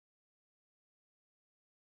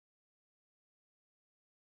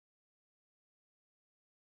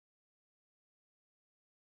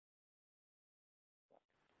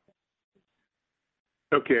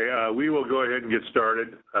Okay, we will go ahead and get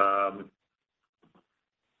started.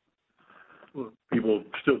 People will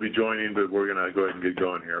still be joining, but we're going to go ahead and get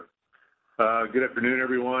going here. Good afternoon,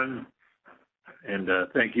 everyone, and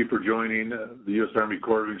thank you for joining the U.S. Army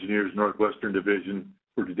Corps of Engineers Northwestern Division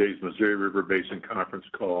for today's Missouri River Basin Conference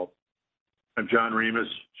call. I'm John Remus,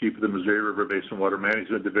 Chief of the Missouri River Basin Water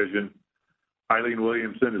Management Division. Eileen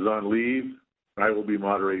Williamson is on leave, and I will be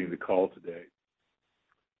moderating the call today.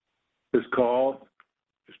 This call,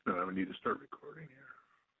 just a minute, I need to start recording here.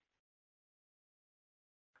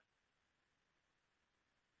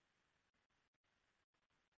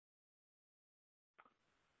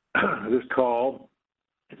 This call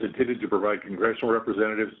is intended to provide congressional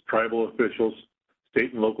representatives, tribal officials,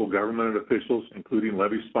 state and local government officials, including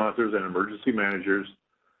levee sponsors and emergency managers,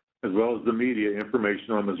 as well as the media,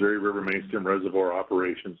 information on Missouri River Mainstem Reservoir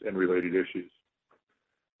operations and related issues.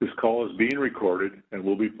 This call is being recorded and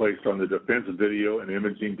will be placed on the Defense Video and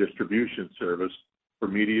Imaging Distribution Service for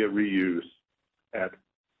media reuse at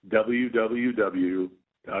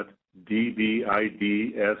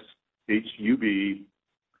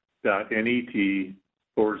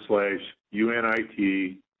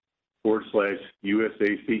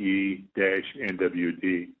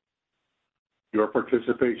Your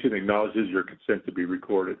participation acknowledges your consent to be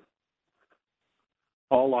recorded.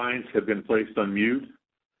 All lines have been placed on mute.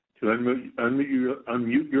 To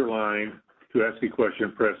unmute your line to ask a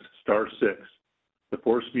question, press *6. The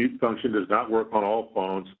force mute function does not work on all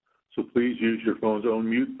phones, so please use your phone's own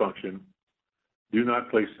mute function. Do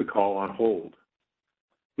not place the call on hold.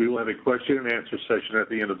 We will have a question and answer session at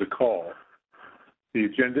the end of the call. The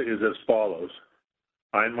agenda is as follows.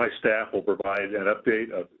 I and my staff will provide an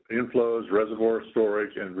update of inflows, reservoir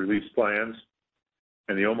storage, and release plans,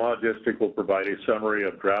 and the Omaha District will provide a summary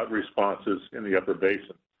of drought responses in the Upper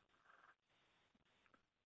Basin.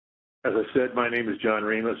 As I said, my name is John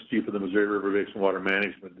Remus, Chief of the Missouri River Basin Water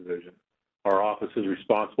Management Division. Our office is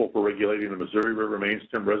responsible for regulating the Missouri River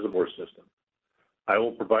Mainstem Reservoir System. I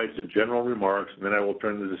will provide some general remarks, and then I will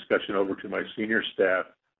turn the discussion over to my senior staff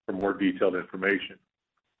for more detailed information.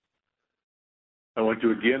 I want to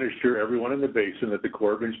again assure everyone in the basin that the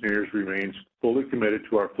Corps of Engineers remains fully committed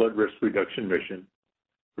to our flood risk reduction mission,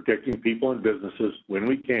 protecting people and businesses when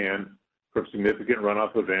we can from significant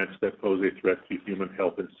runoff events that pose a threat to human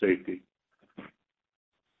health and safety.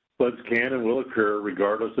 Floods can and will occur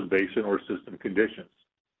regardless of basin or system conditions.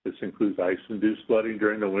 This includes ice-induced flooding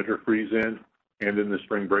during the winter freeze-in and in the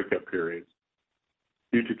spring breakup periods.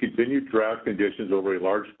 Due to continued drought conditions over a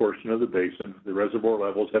large portion of the basin, the reservoir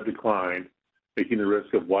levels have declined, making the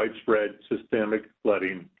risk of widespread systemic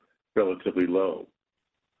flooding relatively low.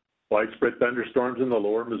 Widespread thunderstorms in the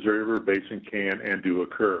lower Missouri River Basin can and do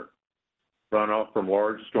occur. Runoff from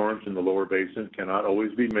large storms in the lower basin cannot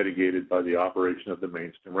always be mitigated by the operation of the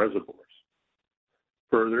mainstem reservoirs.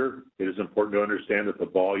 Further, it is important to understand that the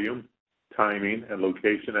volume, timing, and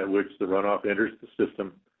location at which the runoff enters the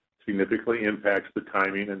system significantly impacts the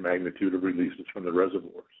timing and magnitude of releases from the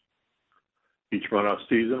reservoirs. Each runoff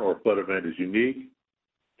season or flood event is unique.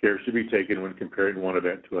 Care should be taken when comparing one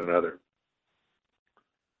event to another.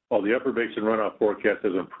 While the Upper Basin runoff forecast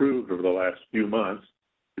has improved over the last few months,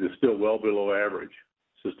 it is still well below average.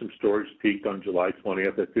 System storage peaked on July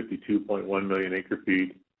 20th at 52.1 million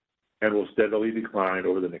acre-feet and will steadily decline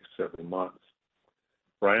over the next several months.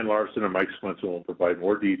 Brian Larson and Mike Swenson will provide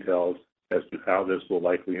more details as to how this will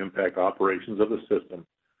likely impact operations of the system,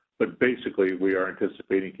 but basically we are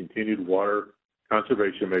anticipating continued water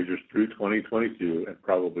conservation measures through 2022 and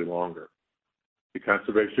probably longer. The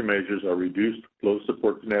conservation measures are reduced flow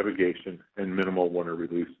support to navigation and minimal winter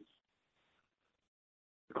releases.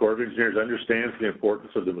 The Corps of Engineers understands the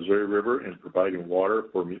importance of the Missouri River in providing water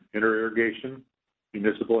for inter-irrigation,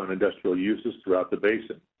 municipal and industrial uses throughout the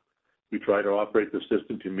basin. We try to operate the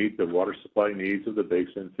system to meet the water supply needs of the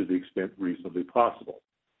basin to the extent reasonably possible.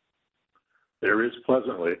 There is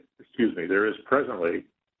presently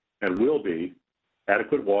and will be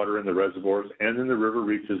adequate water in the reservoirs and in the river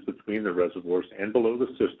reaches between the reservoirs and below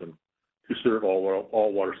the system to serve all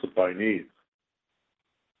water supply needs.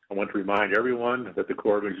 I want to remind everyone that the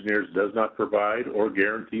Corps of Engineers does not provide or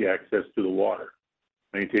guarantee access to the water.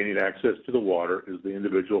 Maintaining access to the water is the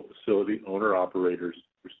individual facility owner-operator's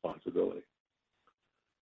responsibility.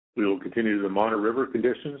 We will continue to monitor river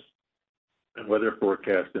conditions and weather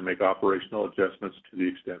forecasts and make operational adjustments to the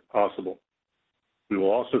extent possible. We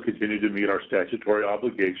will also continue to meet our statutory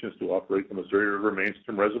obligations to operate the Missouri River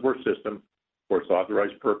Mainstem Reservoir System for its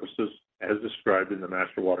authorized purposes as described in the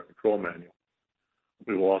Master Water Control Manual.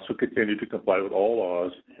 We will also continue to comply with all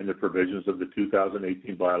laws and the provisions of the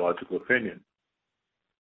 2018 Biological Opinion.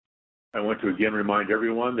 I want to again remind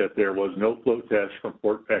everyone that there was no flow test from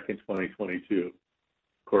Fort Peck in 2022.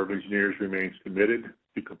 Corps of Engineers remains committed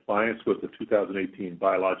to compliance with the 2018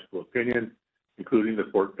 biological opinion, including the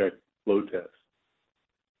Fort Peck flow test.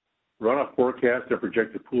 Runoff forecasts and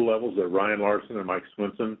projected pool levels that Ryan Larson and Mike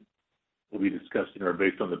Swinson will be discussing are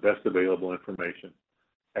based on the best available information.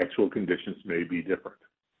 Actual conditions may be different.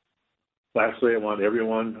 Lastly, I want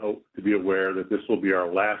everyone to be aware that this will be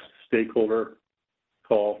our last stakeholder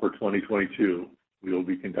call for 2022. We will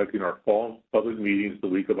be conducting our fall public meetings the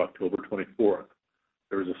week of October 24th.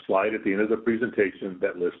 There is a slide at the end of the presentation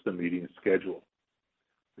that lists the meeting schedule.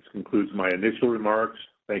 This concludes my initial remarks.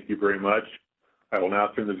 Thank you very much. I will now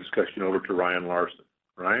turn the discussion over to Ryan Larson.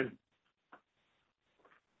 Ryan?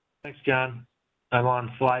 Thanks, John. I'm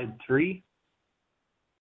on slide 3.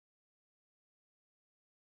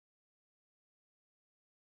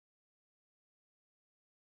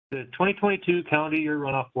 The 2022 calendar year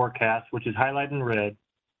runoff forecast, which is highlighted in red,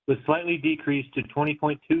 was slightly decreased to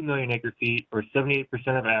 20.2 million acre-feet, or 78%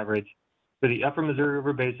 of average, for the upper Missouri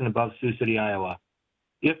River Basin above Sioux City, Iowa.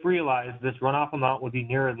 If realized, this runoff amount would be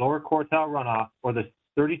near a lower quartile runoff, or the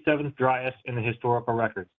 37th driest in the historical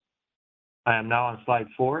record. I am now on slide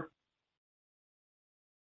 4.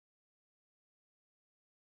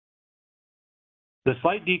 The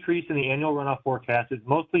slight decrease in the annual runoff forecast is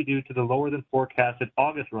mostly due to the lower than forecasted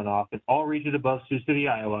August runoff in all regions above Sioux City,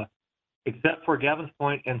 Iowa, except for Gavins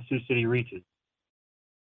Point and Sioux City reaches.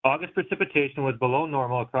 August precipitation was below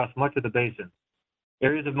normal across much of the basin.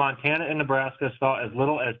 Areas of Montana and Nebraska saw as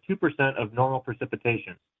little as 2% of normal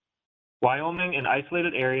precipitation. Wyoming and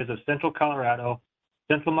isolated areas of central Colorado,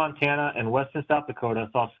 central Montana, and western South Dakota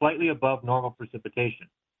saw slightly above normal precipitation.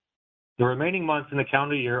 The remaining months in the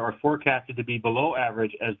calendar year are forecasted to be below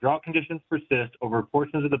average as drought conditions persist over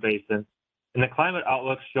portions of the basin, and the climate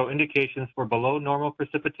outlooks show indications for below normal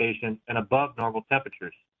precipitation and above normal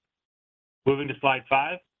temperatures. Moving to slide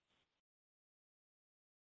 5.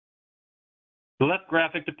 The left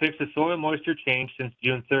graphic depicts the soil moisture change since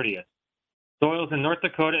June 30th. Soils in North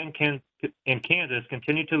Dakota and Kansas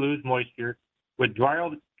continue to lose moisture, with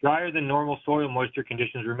drier than normal soil moisture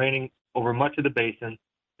conditions remaining over much of the basin,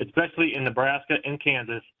 especially in Nebraska and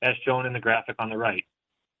Kansas, as shown in the graphic on the right.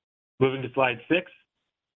 Moving to slide 6.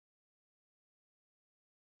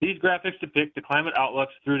 These graphics depict the climate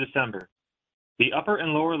outlooks through December. The upper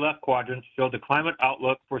and lower left quadrants show the climate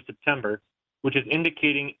outlook for September, which is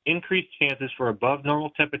indicating increased chances for above normal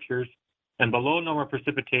temperatures and below normal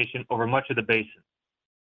precipitation over much of the basin.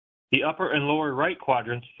 The upper and lower right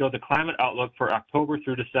quadrants show the climate outlook for October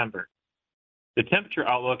through December. The temperature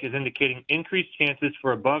outlook is indicating increased chances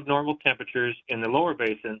for above normal temperatures in the lower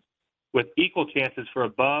basin, with equal chances for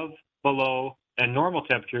above, below, and normal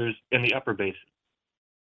temperatures in the upper basin.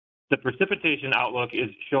 The precipitation outlook is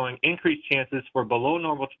showing increased chances for below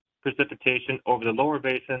normal precipitation over the lower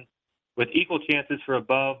basin, with equal chances for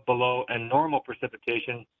above, below, and normal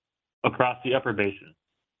precipitation across the upper basin.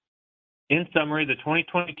 In summary, the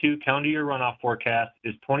 2022 calendar year runoff forecast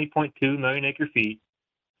is 20.2 million acre-feet,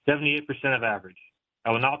 78% of average.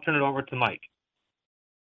 I will now turn it over to Mike.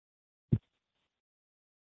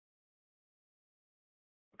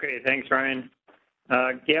 Okay, thanks, Ryan.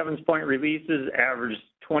 Gavins Point releases averaged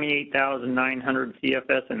 28,900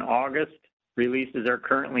 CFS in August. Releases are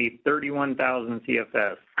currently 31,000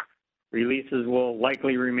 CFS. Releases will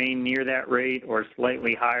likely remain near that rate or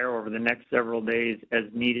slightly higher over the next several days as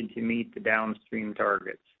needed to meet the downstream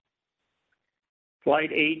targets.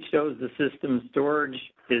 Slide 8 shows the system storage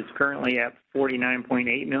is currently at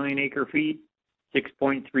 49.8 million acre-feet,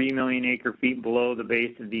 6.3 million acre-feet below the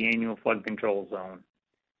base of the annual flood control zone.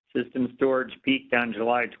 System storage peaked on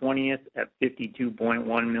July 20th at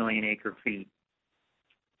 52.1 million acre-feet.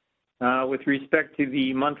 With respect to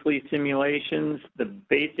the monthly simulations, the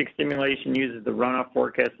basic simulation uses the runoff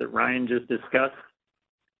forecast that Ryan just discussed.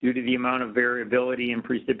 Due to the amount of variability in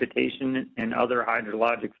precipitation and other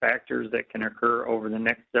hydrologic factors that can occur over the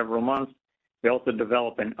next several months, we also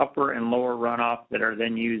develop an upper and lower runoff that are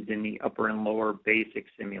then used in the upper and lower basic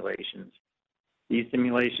simulations. These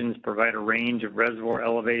simulations provide a range of reservoir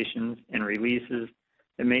elevations and releases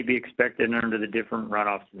that may be expected under the different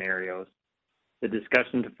runoff scenarios. The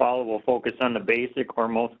discussion to follow will focus on the basic or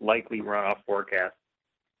most likely runoff forecast.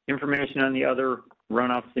 Information on the other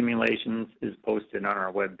runoff simulations is posted on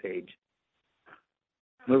our webpage.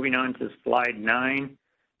 Moving on to slide 9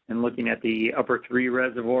 and looking at the upper 3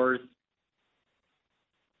 reservoirs.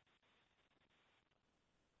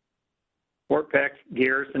 Fort Peck,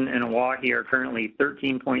 Garrison, and Oahe are currently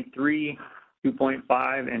 13.3,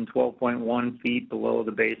 2.5, and 12.1 feet below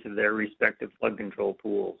the base of their respective flood control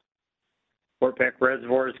pools. Fort Peck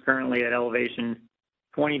Reservoir is currently at elevation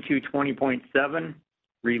 2220.7.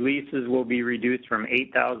 Releases will be reduced from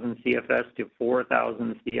 8,000 CFS to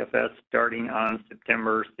 4,000 CFS starting on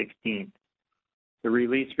September 16th. The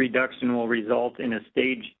release reduction will result in a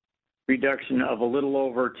stage reduction of a little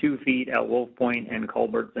over 2 feet at Wolf Point and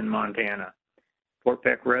Culbertson, Montana. Fort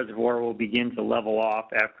Peck Reservoir will begin to level off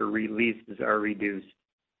after releases are reduced.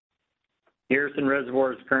 Garrison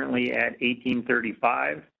Reservoir is currently at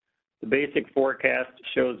 1835. The basic forecast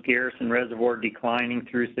shows Garrison Reservoir declining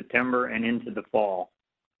through September and into the fall.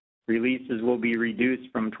 Releases will be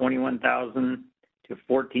reduced from 21,000 to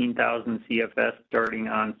 14,000 CFS starting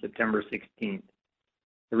on September 16th.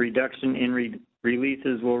 The reduction in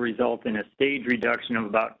releases will result in a stage reduction of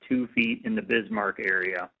about 2 feet in the Bismarck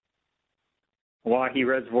area. Oahe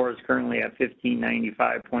Reservoir is currently at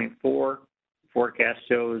 1595.4. Forecast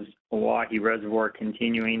shows Oahe Reservoir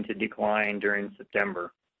continuing to decline during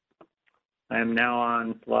September. I am now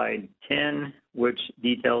on slide 10, which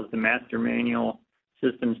details the master manual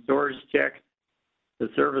system storage checks. The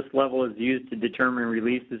service level is used to determine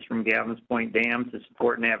releases from Gavins Point Dam to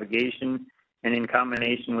support navigation, and in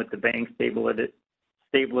combination with the bank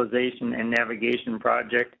stabilization and navigation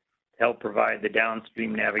project to help provide the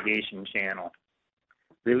downstream navigation channel.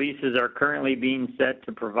 Releases are currently being set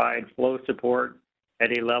to provide flow support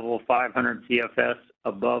at a level 500 CFS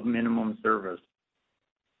above minimum service.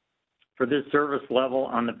 For this service level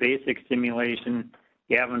on the basic simulation,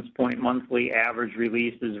 Gavins Point monthly average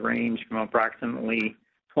releases range from approximately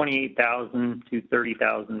 28,000 to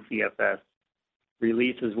 30,000 CFS.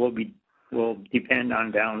 Releases will depend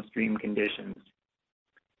on downstream conditions.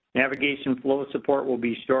 Navigation flow support will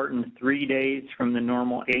be shortened 3 days from the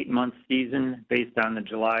normal 8-month season based on the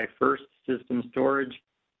July 1st system storage.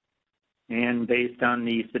 And based on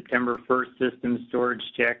the September 1st system storage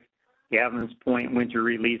check, Gavins Point winter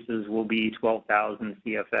releases will be 12,000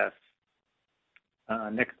 CFS.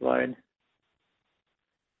 Next slide.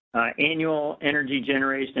 Annual energy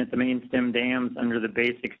generation at the main stem dams under the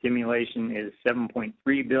basic simulation is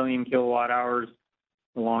 7.3 billion kilowatt hours.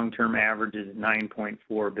 The long-term average is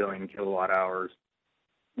 9.4 billion kilowatt hours.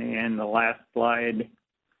 And the last slide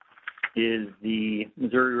is the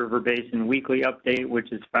Missouri River Basin weekly update,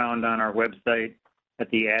 which is found on our website at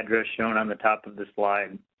the address shown on the top of the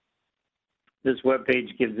slide. This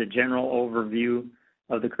webpage gives a general overview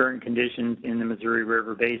of the current conditions in the Missouri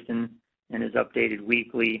River Basin and is updated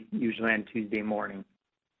weekly, usually on Tuesday morning.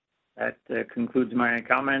 That concludes my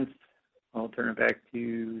comments. I'll turn it back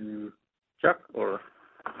to Chuck, or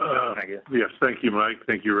I guess. Yes, thank you, Mike.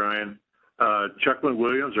 Thank you, Ryan. Chuck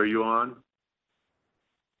McWilliams, are you on?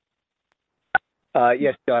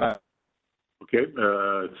 Yes, John. Okay,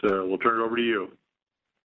 we'll turn it over to you.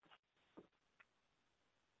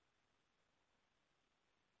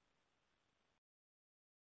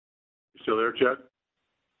 You still there, Chuck?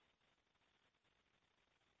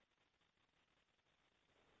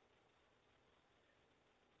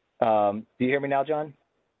 Do you hear me now, John?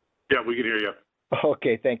 Yeah, we can hear you.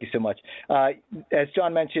 Okay, thank you so much. As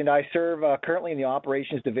John mentioned, I serve currently in the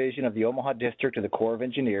Operations Division of the Omaha District of the Corps of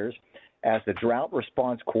Engineers as the Drought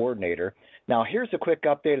Response Coordinator. Now, here's a quick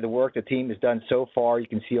update of the work the team has done so far. You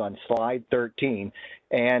can see on slide 13.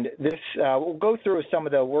 And this, we'll go through some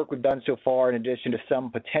of the work we've done so far in addition to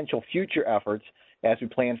some potential future efforts as we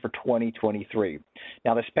plan for 2023.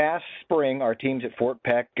 Now, this past spring, our teams at Fort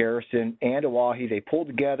Peck, Garrison, and Oahe, they pulled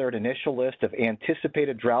together an initial list of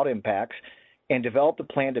anticipated drought impacts and developed a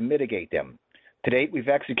plan to mitigate them. To date, we've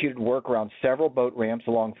executed work around several boat ramps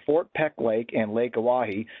along Fort Peck Lake and Lake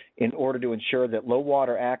Oahe in order to ensure that low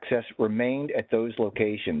water access remained at those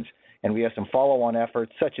locations. And we have some follow-on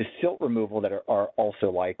efforts such as silt removal that are also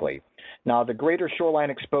likely. Now, the greater shoreline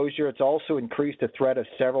exposure, it's also increased the threat of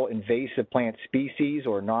several invasive plant species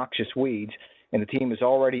or noxious weeds, and the team has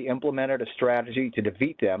already implemented a strategy to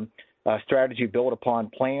defeat them, a strategy built upon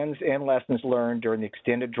plans and lessons learned during the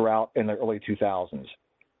extended drought in the early 2000s.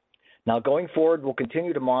 Now, going forward, we'll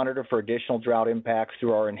continue to monitor for additional drought impacts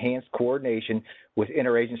through our enhanced coordination with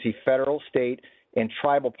interagency federal, state, and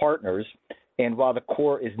tribal partners. And while the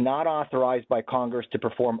Corps is not authorized by Congress to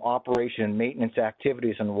perform operation and maintenance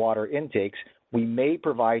activities on water intakes, we may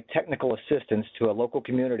provide technical assistance to a local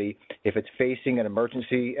community if it's facing an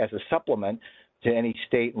emergency as a supplement to any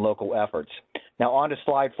state and local efforts. Now, on to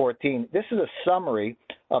slide 14. This is a summary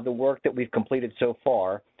of the work that we've completed so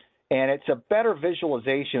far, and it's a better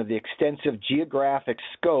visualization of the extensive geographic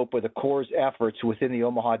scope of the Corps' efforts within the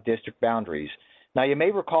Omaha district boundaries. Now, you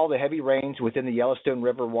may recall the heavy rains within the Yellowstone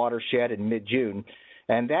River watershed in mid-June,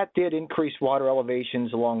 and that did increase water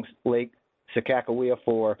elevations along Lake Sakakawea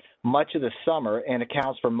for much of the summer and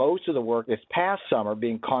accounts for most of the work this past summer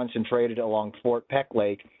being concentrated along Fort Peck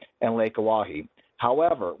Lake and Lake Oahe.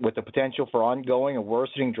 However, with the potential for ongoing and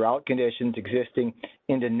worsening drought conditions existing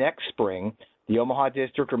into next spring, the Omaha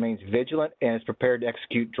District remains vigilant and is prepared to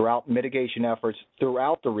execute drought mitigation efforts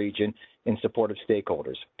throughout the region in support of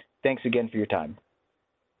stakeholders. Thanks again for your time.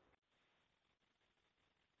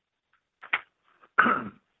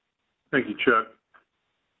 Thank you, Chuck.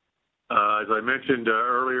 As I mentioned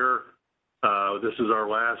earlier, this is our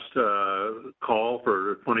last call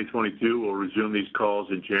for 2022. We'll resume these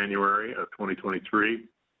calls in January of 2023.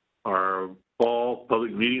 Our fall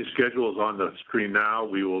public meeting schedule is on the screen now.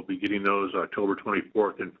 We will be getting those October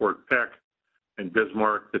 24th in Fort Peck and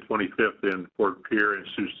Bismarck, the 25th in Fort Pierre and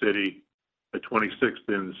Sioux City, the 26th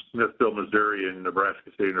in Smithville, Missouri and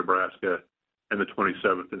Nebraska City, Nebraska, and the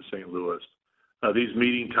 27th in St. Louis. These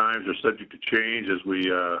meeting times are subject to change as we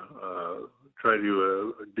try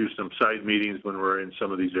to do some side meetings when we're in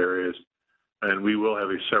some of these areas. And we will have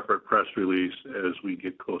a separate press release as we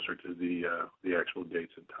get closer to the actual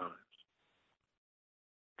dates and times.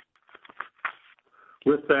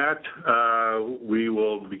 With that, we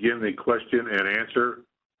will begin the question and answer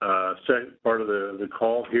part of the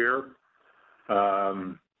call here.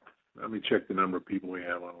 Let me check the number of people we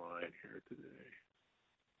have online here today.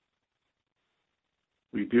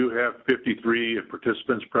 We do have 53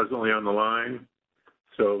 participants presently on the line,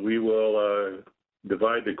 so we will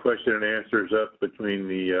divide the question and answers up between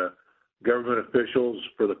the government officials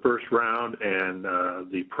for the first round and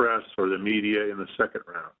the press or the media in the second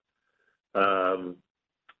round.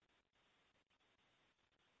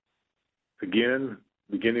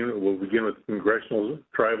 We'll begin with congressional,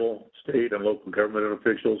 tribal, state, and local government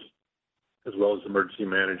officials, as well as emergency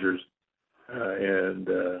managers, and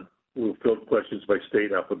we'll field questions by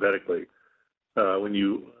state alphabetically. When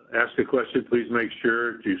you ask a question, please make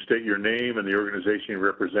sure to state your name and the organization you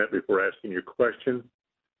represent before asking your question.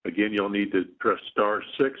 Again, you'll need to press *6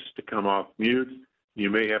 to come off mute. You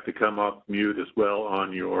may have to come off mute as well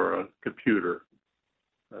on your computer.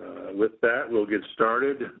 With that, we'll get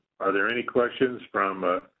started. Are there any questions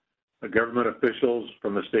from government officials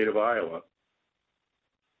from the state of Iowa?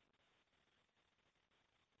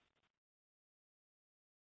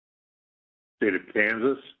 State of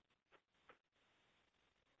Kansas?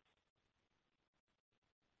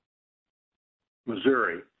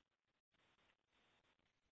 Missouri?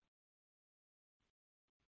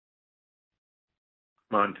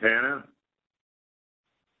 Montana?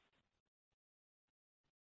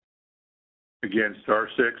 Again,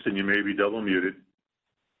 *6, and you may be double muted.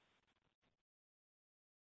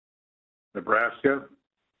 Nebraska?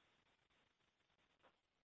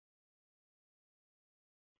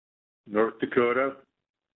 North Dakota?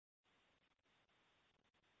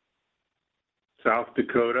 South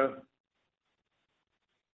Dakota?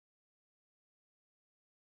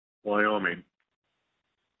 Wyoming?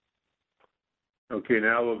 Okay,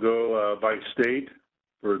 now we'll go by state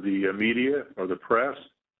for the media or the press.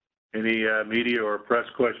 Any media or press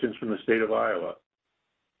questions from the state of Iowa?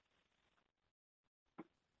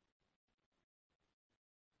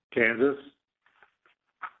 Kansas?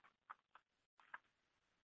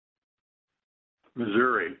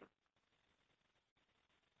 Missouri?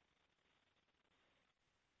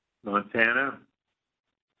 Montana?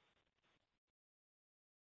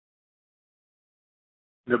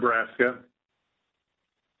 Nebraska?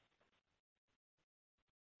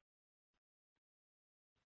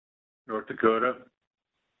 North Dakota?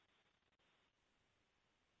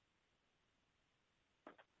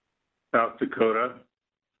 South Dakota?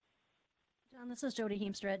 John, this is Jody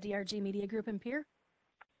Heemstra at DRG Media Group in Pierre.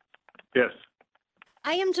 Yes.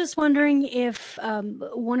 I am just wondering if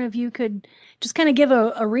one of you could just kind of give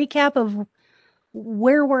a recap of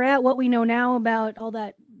where we're at, what we know now about all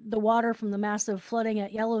that, the water from the massive flooding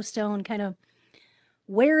at Yellowstone, kind of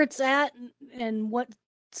where it's at and what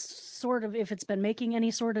sort of, if it's been making any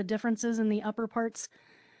sort of differences in the upper parts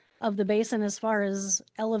of the basin as far as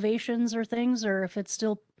elevations or things, or if it's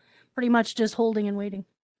still pretty much just holding and waiting.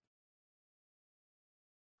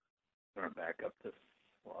 I'm going to back up this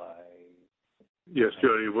slide. Yes,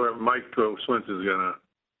 Jody. Well, Mike Swenson's going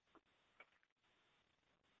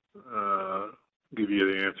to give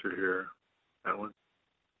you the answer here. That one?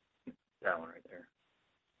 That one right there.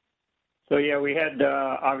 So yeah, we had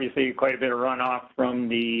obviously quite a bit of runoff from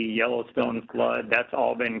the Yellowstone flood. That's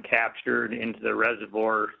all been captured into the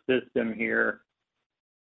reservoir system here.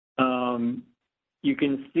 You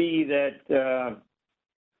can see that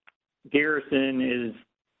Garrison is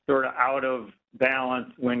sort of out of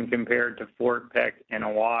balance when compared to Fort Peck and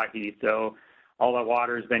Oahe. So all the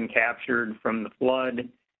water has been captured from the flood,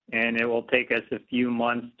 and it will take us a few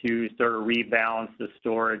months to sort of rebalance the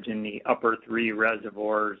storage in the upper 3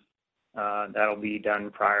 reservoirs. That'll be done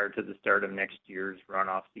prior to the start of next year's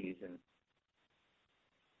runoff season.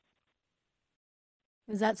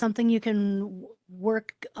 Is that something you can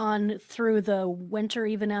work on through the winter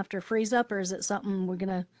even after freeze up, or is it something we're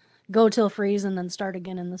gonna go till freeze and then start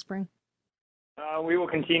again in the spring? We will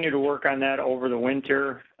continue to work on that over the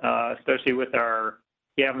winter, especially with our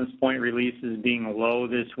Gavins Point releases being low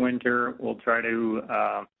this winter. We'll try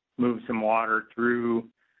to move some water through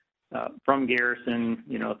from Garrison,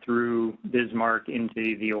 through Bismarck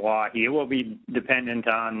into the Oahe. It will be dependent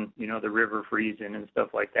on, the river freezing and stuff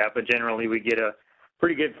like that, but generally we get a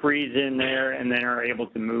pretty good freeze in there and then are able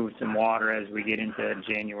to move some water as we get into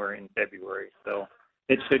January and February. So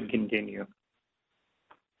it should continue.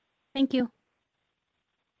 Thank you.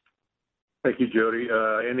 Thank you, Jody.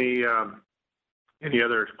 Any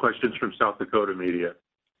other questions from South Dakota media?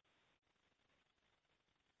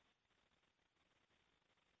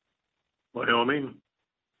 Wyoming?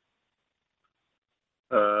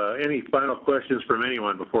 Any final questions from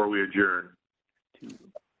anyone before we adjourn?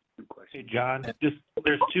 Hey, John,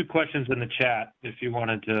 there's 2 questions in the chat if you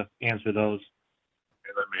wanted to answer those.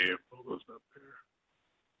 Okay, let me pull those up here.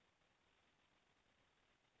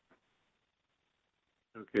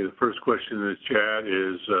 Okay, the first question in the chat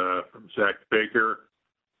is from Zach Baker.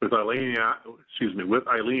 With Eileen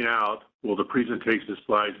out, will the presentation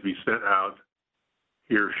slides be sent out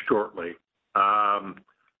here shortly? I'm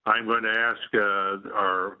going to ask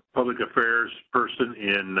our public affairs person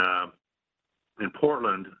in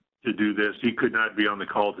Portland to do this. He could not be on the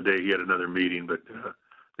call today. He had another meeting, but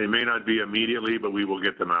they may not be immediately, but we will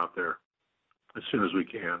get them out there as soon as we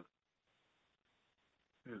can.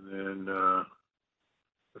 And then the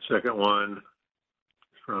second one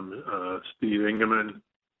is from Steve Ingeman.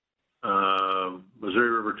 Missouri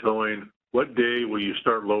River towing, what day will you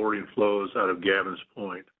start lowering flows out of Gavins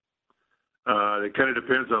Point? It kind of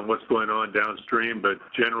depends on what's going on downstream, but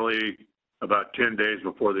generally about 10 days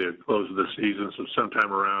before the close of the season, so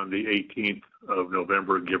sometime around the 18th of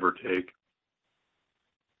November, give or take.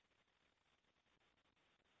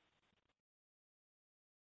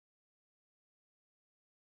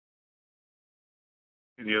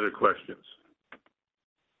 Any other questions?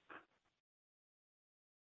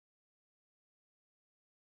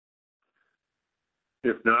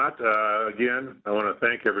 If not, again, I want to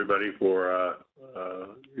thank everybody for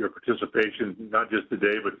your participation, not just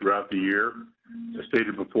today, but throughout the year. As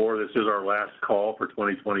stated before, this is our last call for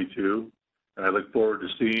 2022, and I look forward to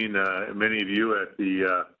seeing many of you at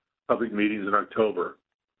the public meetings in October.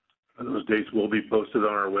 Those dates will be posted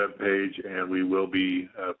on our webpage, and we will be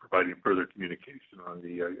providing further communication on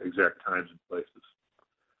the exact times and places.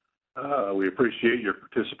 We appreciate your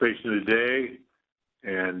participation today.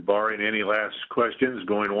 And barring any last questions,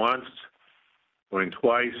 going once, going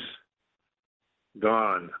twice,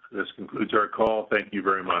 gone. This concludes our call. Thank you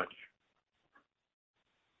very much.